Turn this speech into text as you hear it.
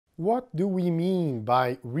What do we mean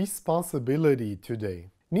by responsibility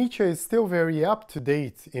today? Nietzsche is still very up to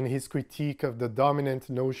date in his critique of the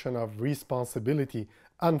dominant notion of responsibility,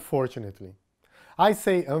 unfortunately. I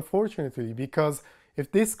say unfortunately because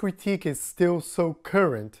if this critique is still so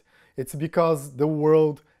current, it's because the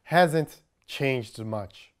world hasn't changed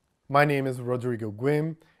much. My name is Rodrigo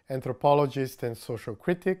Guim, anthropologist and social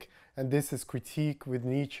critic, and this is Critique with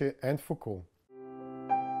Nietzsche and Foucault.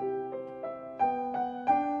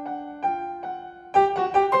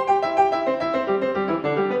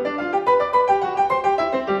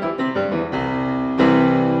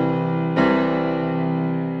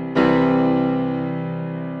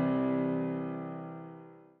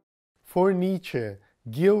 For Nietzsche,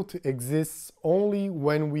 guilt exists only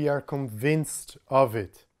when we are convinced of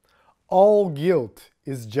it. All guilt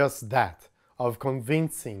is just that, of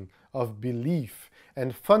convincing, of belief,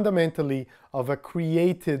 and fundamentally of a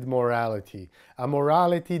created morality, a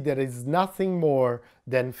morality that is nothing more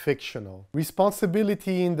than fictional.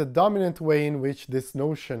 Responsibility in the dominant way in which this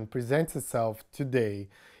notion presents itself today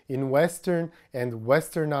in Western and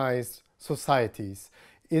Westernized societies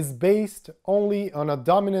is based only on a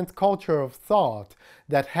dominant culture of thought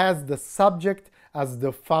that has the subject as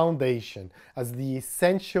the foundation, as the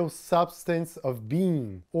essential substance of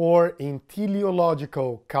being, or in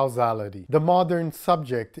teleological causality. The modern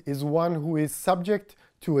subject is one who is subject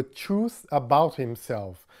to a truth about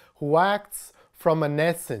himself, who acts from an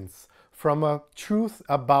essence, from a truth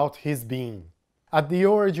about his being. At the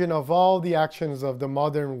origin of all the actions of the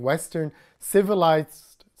modern Western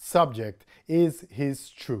civilized subject is his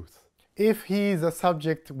truth. If he is a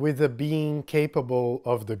subject with a being capable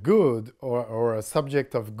of the good, or a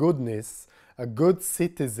subject of goodness, a good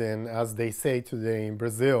citizen, as they say today in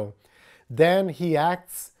Brazil, then he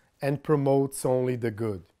acts and promotes only the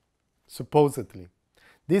good, supposedly.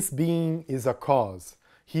 This being is a cause.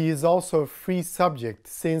 He is also a free subject,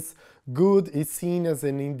 since good is seen as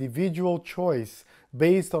an individual choice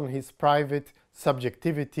based on his private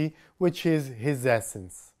subjectivity, which is his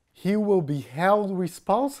essence. He will be held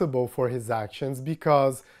responsible for his actions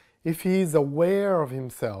because if he is aware of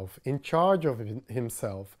himself, in charge of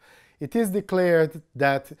himself, it is declared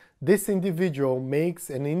that this individual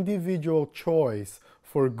makes an individual choice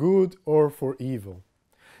for good or for evil.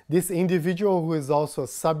 This individual, who is also a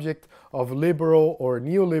subject of liberal or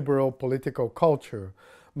neoliberal political culture,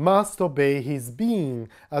 must obey his being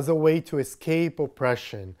as a way to escape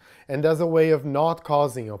oppression and as a way of not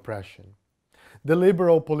causing oppression. The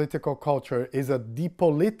liberal political culture is a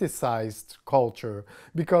depoliticized culture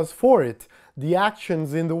because for it, the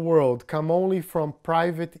actions in the world come only from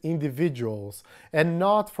private individuals and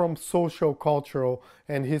not from social, cultural,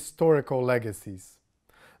 and historical legacies.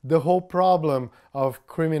 The whole problem of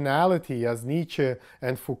criminality, as Nietzsche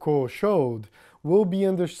and Foucault showed, will be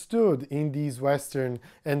understood in these Western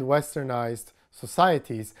and Westernized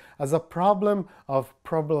societies as a problem of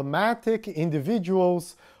problematic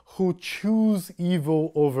individuals who choose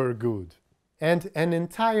evil over good. And an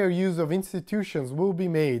entire use of institutions will be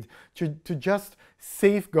made to just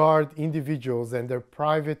safeguard individuals and their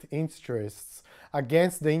private interests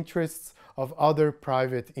against the interests of other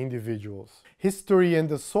private individuals. History and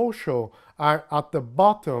the social are at the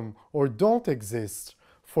bottom or don't exist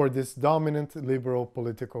for this dominant liberal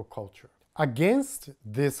political culture. Against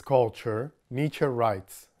this culture, Nietzsche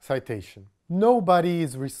writes, citation, "Nobody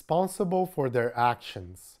is responsible for their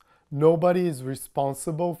actions. Nobody is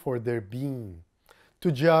responsible for their being. To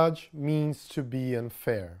judge means to be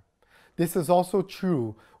unfair. This is also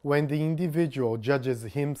true when the individual judges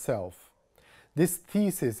himself. This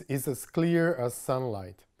thesis is as clear as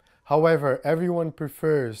sunlight. However, everyone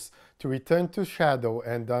prefers to return to shadow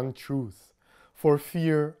and untruth for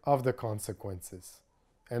fear of the consequences."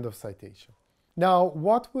 End of citation. Now,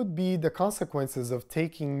 what would be the consequences of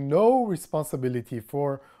taking no responsibility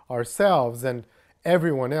for ourselves and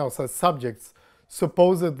everyone else as subjects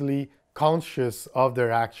supposedly conscious of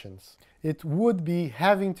their actions? It would be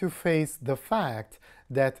having to face the fact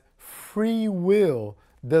that free will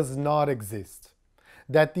does not exist,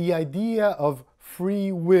 that the idea of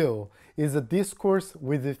free will is a discourse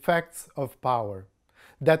with effects of power,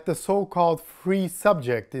 that the so-called free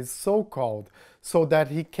subject is so-called so that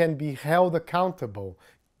he can be held accountable,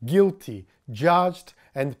 guilty, judged,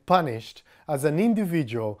 and punished as an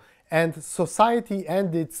individual, and society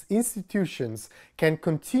and its institutions can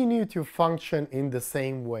continue to function in the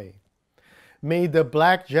same way. May the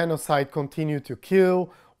black genocide continue to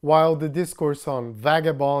kill, while the discourse on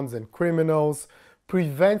vagabonds and criminals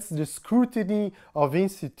prevents the scrutiny of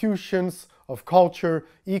institutions, of culture,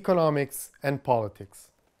 economics, and politics.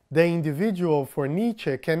 The individual, for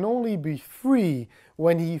Nietzsche, can only be free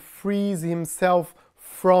when he frees himself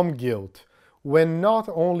from guilt, when not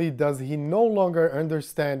only does he no longer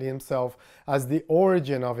understand himself as the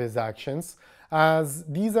origin of his actions, as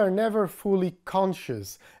these are never fully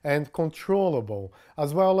conscious and controllable,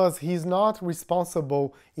 as well as he's not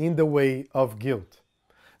responsible in the way of guilt.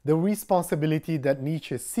 The responsibility that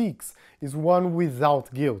Nietzsche seeks is one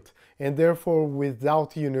without guilt, and therefore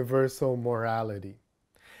without universal morality.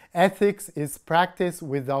 Ethics is practice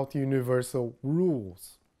without universal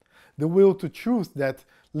rules. The will to truth that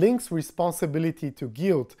links responsibility to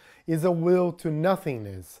guilt is a will to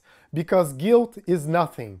nothingness, because guilt is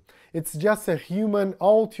nothing. It's just a human,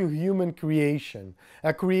 all too human creation,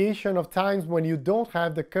 a creation of times when you don't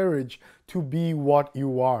have the courage to be what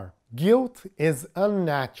you are. Guilt is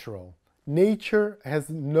unnatural. Nature has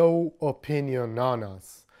no opinion on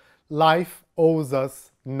us. Life owes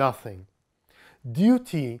us nothing.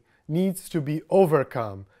 Duty needs to be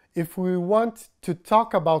overcome if we want to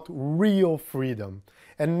talk about real freedom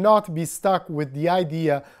and not be stuck with the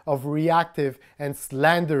idea of reactive and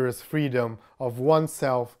slanderous freedom of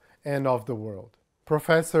oneself and of the world.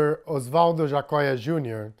 Professor Osvaldo Jacóia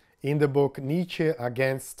Jr., in the book Nietzsche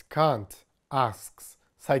Against Kant, asks,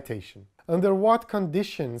 citation, "Under what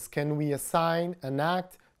conditions can we assign an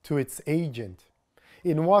act to its agent?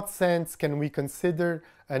 In what sense can we consider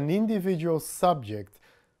an individual subject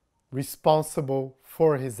responsible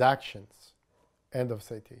for his actions?" End of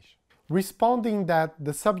citation. Responding that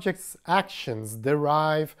the subject's actions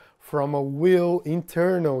derive from a will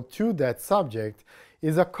internal to that subject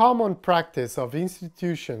is a common practice of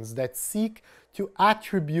institutions that seek to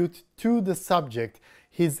attribute to the subject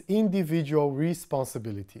his individual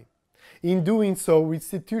responsibility. In doing so,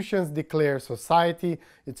 institutions declare society,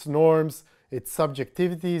 its norms, its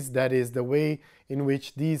subjectivities, that is, the way in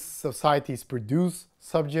which these societies produce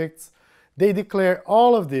subjects. They declare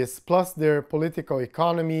all of this, plus their political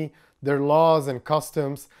economy, their laws and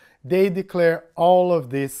customs. They declare all of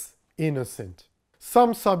this innocent.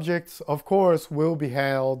 Some subjects, of course, will be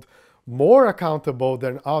held more accountable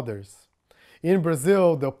than others. In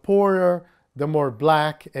Brazil, the poorer, the more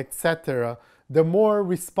black, etc., the more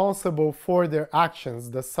responsible for their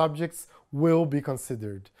actions the subjects will be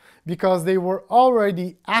considered, because they were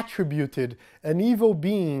already attributed an evil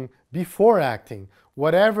being before acting,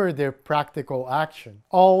 whatever their practical action.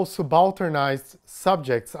 All subalternized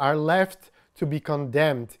subjects are left to be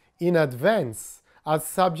condemned in advance as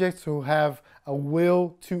subjects who have a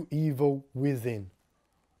will to evil within.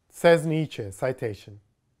 Says Nietzsche, citation,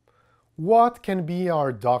 "What can be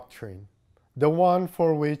our doctrine? The one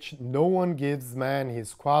for which no one gives man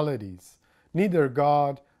his qualities, neither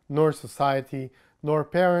God, nor society, nor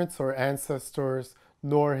parents or ancestors,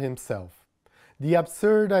 nor himself. The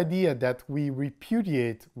absurd idea that we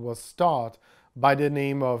repudiate was taught by the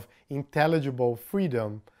name of intelligible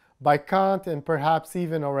freedom by Kant and perhaps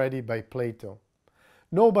even already by Plato.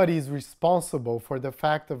 Nobody is responsible for the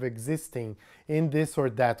fact of existing in this or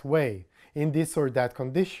that way, in this or that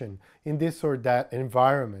condition, in this or that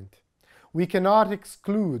environment. We cannot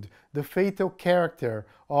exclude the fatal character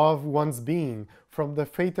of one's being from the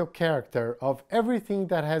fatal character of everything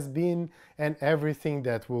that has been and everything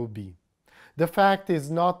that will be. The fact is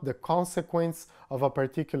not the consequence of a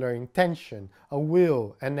particular intention, a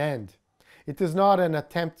will, an end. It is not an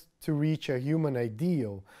attempt to reach a human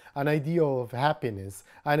ideal, an ideal of happiness,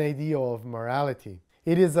 an ideal of morality.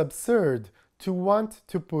 It is absurd to want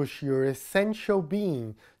to push your essential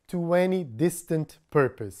being to any distant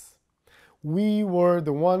purpose. We were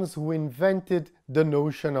the ones who invented the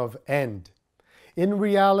notion of end. In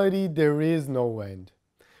reality, there is no end.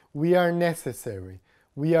 We are necessary.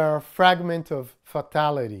 We are a fragment of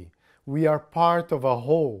fatality. We are part of a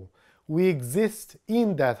whole. We exist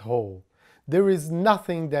in that whole. There is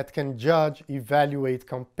nothing that can judge, evaluate,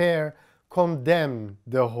 compare, condemn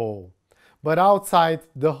the whole. But outside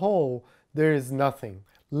the whole, there is nothing.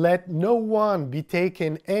 Let no one be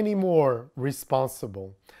taken any more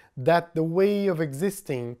responsible. That the way of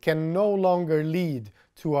existing can no longer lead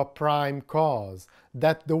to a prime cause,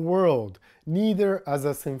 that the world, neither as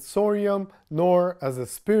a sensorium nor as a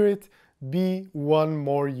spirit, be one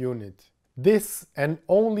more unit. This and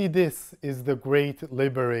only this is the great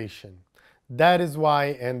liberation. That is why,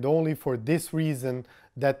 and only for this reason,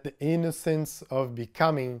 that the innocence of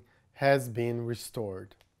becoming has been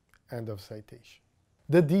restored. End of citation.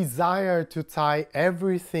 The desire to tie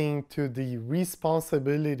everything to the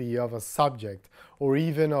responsibility of a subject, or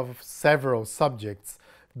even of several subjects,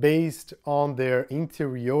 based on their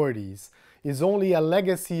interiorities, is only a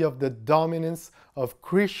legacy of the dominance of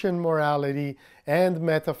Christian morality and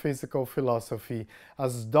metaphysical philosophy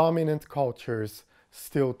as dominant cultures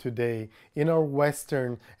still today in our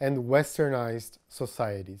Western and westernized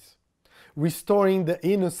societies. Restoring the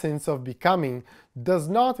innocence of becoming does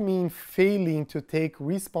not mean failing to take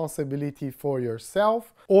responsibility for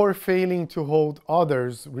yourself or failing to hold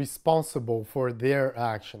others responsible for their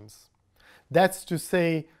actions. That's to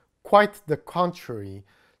say, quite the contrary,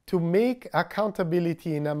 to make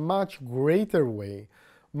accountability in a much greater way,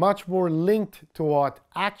 much more linked to what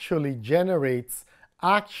actually generates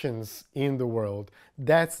actions in the world.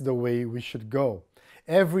 That's the way we should go.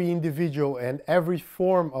 Every individual and every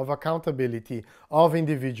form of accountability of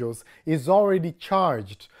individuals is already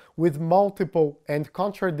charged with multiple and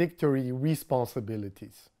contradictory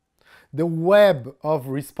responsibilities. The web of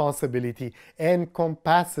responsibility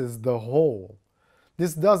encompasses the whole.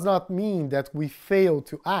 This does not mean that we fail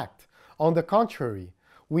to act. On the contrary,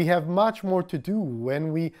 we have much more to do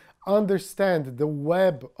when we understand the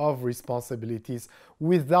web of responsibilities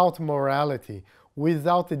without morality,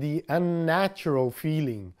 without the unnatural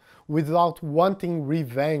feeling, without wanting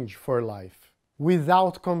revenge for life,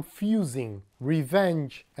 without confusing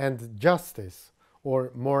revenge and justice,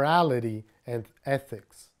 or morality and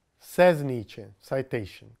ethics. Says Nietzsche,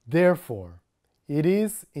 citation, "Therefore, it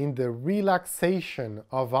is in the relaxation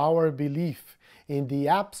of our belief in the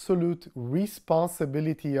absolute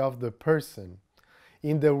responsibility of the person,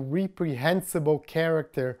 in the reprehensible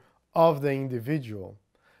character of the individual,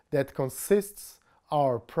 that consists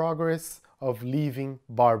our progress of leaving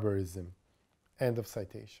barbarism." End of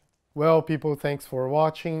citation. Well, people, thanks for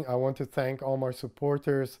watching. I want to thank all my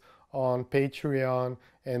supporters on Patreon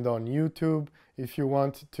and on YouTube. If you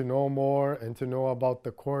want to know more and to know about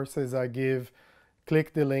the courses I give,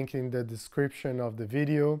 click the link in the description of the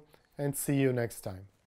video, and see you next time.